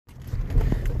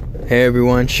Hey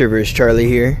everyone, Shivers Charlie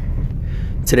here.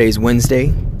 Today's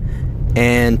Wednesday,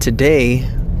 and today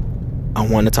I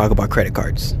want to talk about credit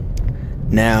cards.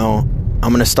 Now,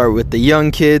 I'm going to start with the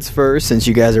young kids first, since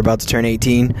you guys are about to turn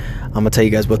 18. I'm going to tell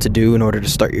you guys what to do in order to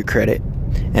start your credit.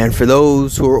 And for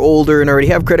those who are older and already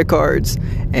have credit cards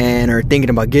and are thinking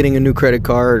about getting a new credit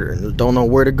card or don't know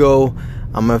where to go,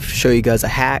 I'm going to show you guys a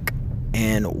hack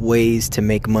and ways to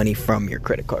make money from your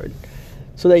credit card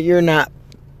so that you're not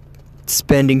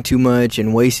spending too much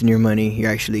and wasting your money.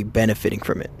 You're actually benefiting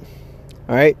from it.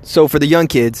 Alright, so for the young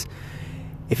kids,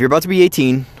 if you're about to be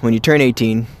 18, when you turn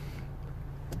 18,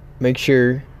 make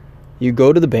sure you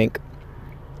go to the bank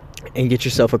and get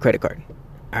yourself a credit card.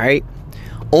 Alright,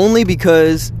 only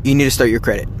because you need to start your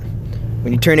credit.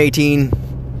 When you turn 18,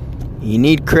 you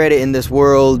need credit in this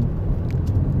world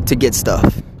to get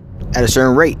stuff at a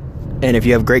certain rate, and if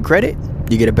you have great credit,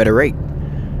 you get a better rate.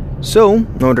 So,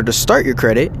 in order to start your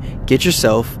credit, get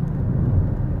yourself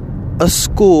a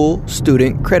school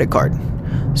student credit card.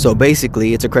 So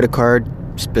basically, it's a credit card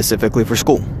specifically for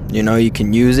school. You know, you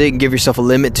can use it and give yourself a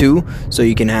limit too. So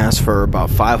you can ask for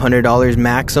about $500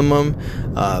 maximum.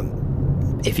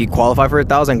 If you qualify for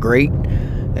 $1,000, great.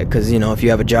 Because, you know, if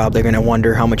you have a job, they're going to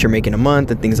wonder how much you're making a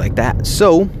month and things like that.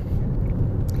 So,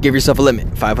 give yourself a limit,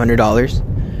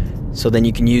 $500. So then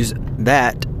you can use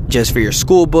that just for your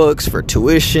school books, for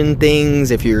tuition things.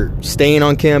 If you're staying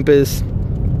on campus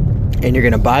and you're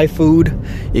gonna buy food,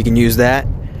 you can use that.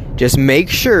 Just make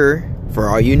sure, for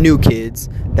all you new kids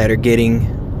that are getting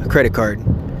a credit card,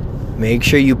 make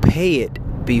sure you pay it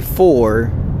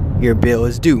before your bill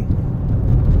is due.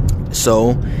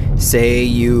 So say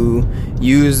you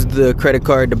use the credit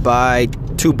card to buy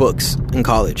 2 books in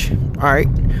college. Alright,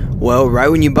 well, right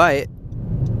when you buy it,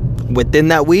 within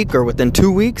that week or within 2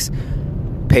 weeks,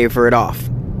 pay for it off.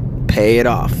 Pay it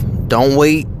off. Don't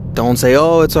wait. Don't say,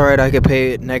 oh, it's alright, I can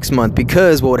pay it next month.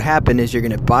 Because what would happen is you're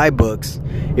going to buy books.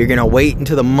 You're going to wait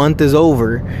until the month is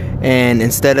over. And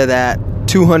instead of that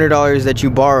 $200 that you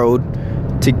borrowed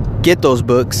to get those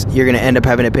books, you're going to end up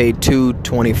having to pay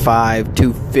 $225,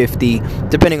 $250,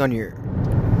 depending on your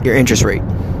interest rate.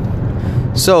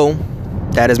 So,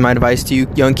 that is my advice to you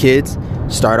young kids.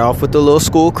 Start off with the little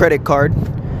school credit card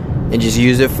and just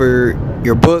use it for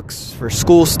your books, for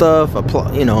school stuff.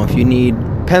 You know, if you need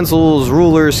pencils,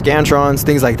 rulers, Scantrons,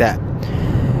 things like that.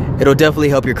 It'll definitely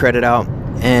help your credit out,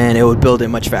 and it would build it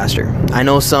much faster. I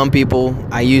know some people,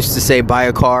 I used to say buy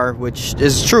a car, which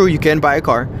is true, you can buy a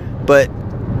car, but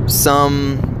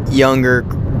some younger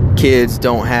kids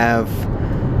don't have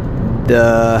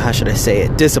the, how should I say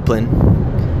it,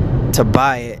 discipline to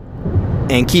buy it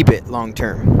and keep it long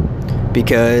term.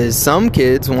 Because some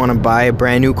kids want to buy a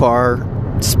brand new car,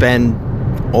 spend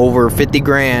over 50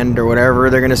 grand or whatever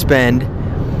they're going to spend,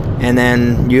 and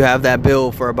then you have that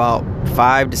bill for about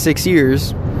 5 to 6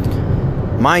 years.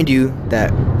 Mind you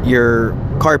that your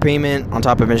car payment on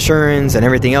top of insurance and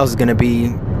everything else is going to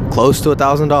be close to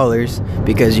 $1,000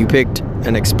 because you picked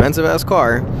an expensive ass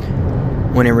car,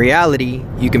 when in reality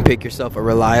you can pick yourself a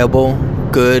reliable,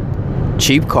 good,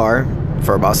 cheap car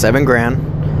for about 7 grand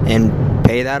and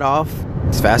pay that off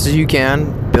as fast as you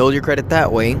can, build your credit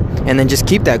that way, and then just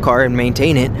keep that car and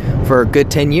maintain it for a good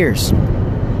 10 years.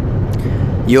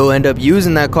 You'll end up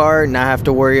using that car, not have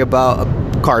to worry about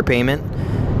a car payment,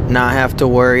 not have to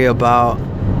worry about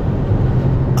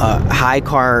high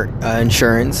car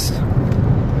insurance.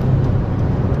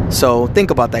 So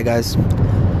think about that, guys.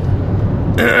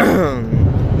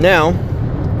 Now,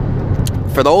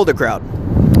 for the older crowd,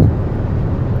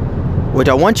 what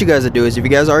I want you guys to do is, if you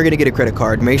guys are going to get a credit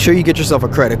card, make sure you get yourself a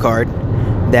credit card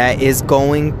that is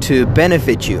going to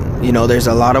benefit you. You know, there's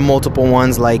a lot of multiple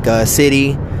ones like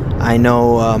Citi. I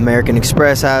know American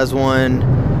Express has one.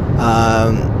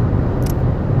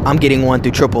 I'm getting one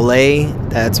through AAA.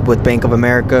 That's with Bank of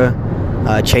America.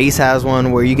 Chase has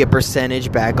one where you get percentage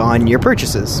back on your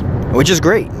purchases, which is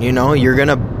great. You know, you're going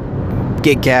to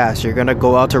get gas, you're gonna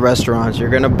go out to restaurants, you're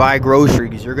gonna buy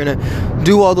groceries, you're gonna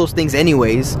do all those things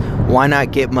anyways. Why not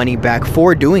get money back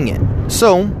for doing it?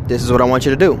 So this is what I want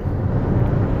you to do.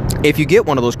 If you get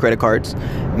one of those credit cards,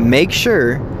 make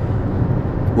sure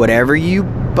whatever you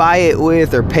buy it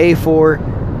with or pay for,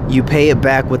 you pay it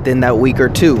back within that week or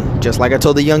 2. Just like I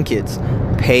told the young kids,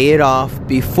 pay it off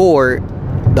before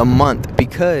the month,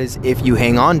 because if you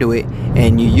hang on to it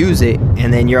and you use it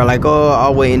and then you're like, oh,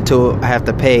 I'll wait until I have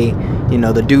to pay, you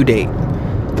know, the due date,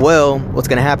 well, what's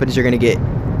going to happen is you're going to get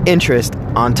interest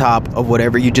on top of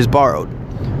whatever you just borrowed.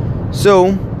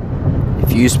 So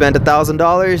if you spent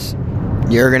 $1,000,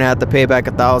 you're going to have to pay back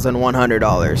 $1,100,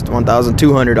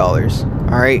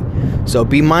 $1,200. All right, so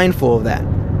be mindful of that.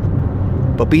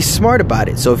 but be smart about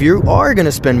it. So if you are going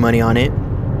to spend money on it,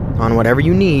 on whatever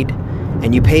you need,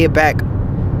 and you pay it back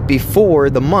before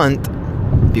the month,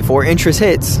 before interest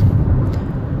hits,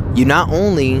 you not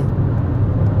only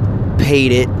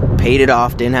paid it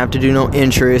off, didn't have to do no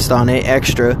interest on it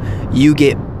extra, you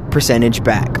get percentage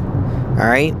back. All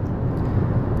right,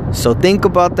 so think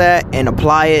about that and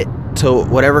apply it to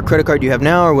whatever credit card you have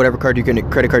now or whatever credit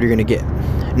card you're gonna get.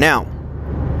 Now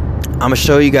I'm gonna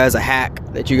show you guys a hack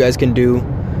that you guys can do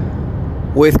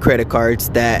with credit cards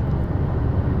that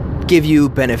give you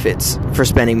benefits for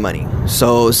spending money.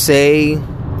 So say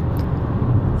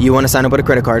you want to sign up with a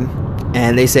credit card,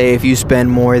 and they say if you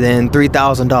spend more than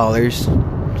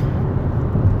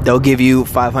 $3,000, they'll give you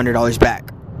 $500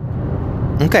 back.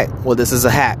 Okay, well, this is a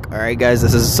hack. All right, guys,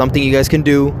 this is something you guys can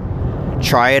do.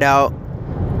 Try it out.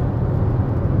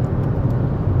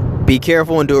 Be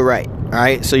careful and do it right. All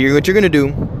right, so what you're going to do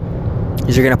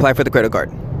is you're going to apply for the credit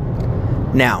card.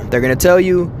 Now, they're going to tell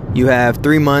you you have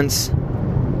 3 months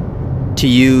to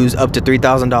use up to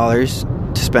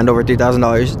 $3,000, to spend over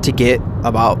 $3,000 to get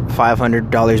about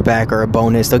 $500 back or a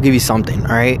bonus. They'll give you something,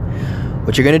 all right?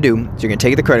 What you're going to do is you're going to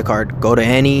take the credit card, go to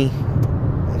any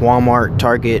Walmart,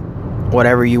 Target,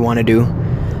 whatever you want to do.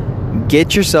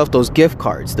 Get yourself those gift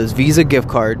cards, those Visa gift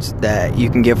cards that you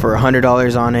can get for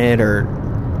 $100 on it or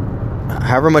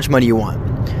however much money you want.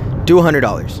 Do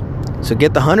 $100. So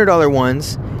get the $100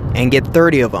 ones and get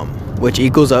 30 of them, which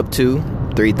equals up to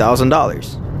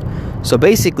 $3,000. So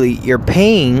basically, you're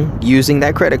paying using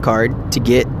that credit card to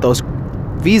get those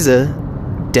Visa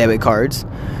debit cards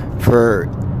for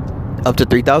up to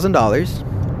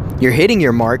 $3,000. You're hitting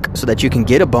your mark so that you can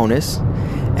get a bonus.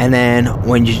 And then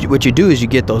what you do is you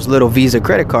get those little Visa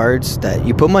credit cards that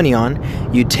you put money on.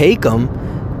 You take them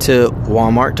to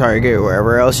Walmart, Target, or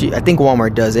wherever else. I think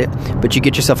Walmart does it. But you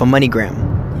get yourself a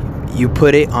MoneyGram. You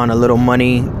put it on a little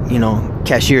money,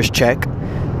 cashier's check.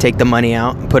 Take the money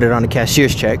out, put it on a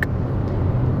cashier's check.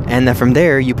 And then from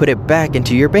there, you put it back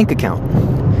into your bank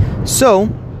account. So,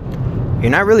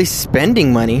 you're not really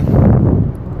spending money.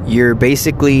 You're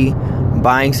basically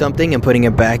buying something and putting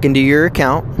it back into your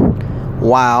account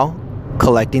while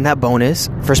collecting that bonus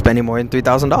for spending more than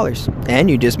 $3,000.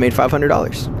 And you just made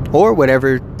 $500. Or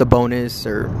whatever the bonus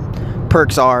or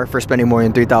perks are for spending more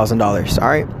than $3,000. All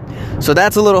right? So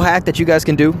that's a little hack that you guys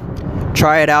can do.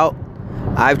 Try it out.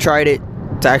 I've tried it.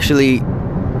 It's actually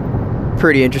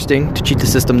pretty interesting to cheat the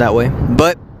system that way.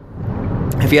 But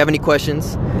if you have any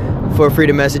questions, feel free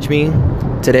to message me.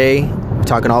 Today we're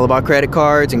talking all about credit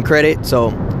cards and credit, so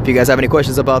if you guys have any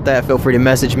questions about that, feel free to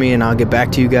message me and I'll get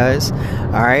back to you guys.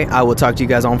 All right, I will talk to you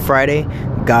guys on Friday.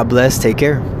 God bless. Take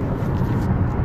care.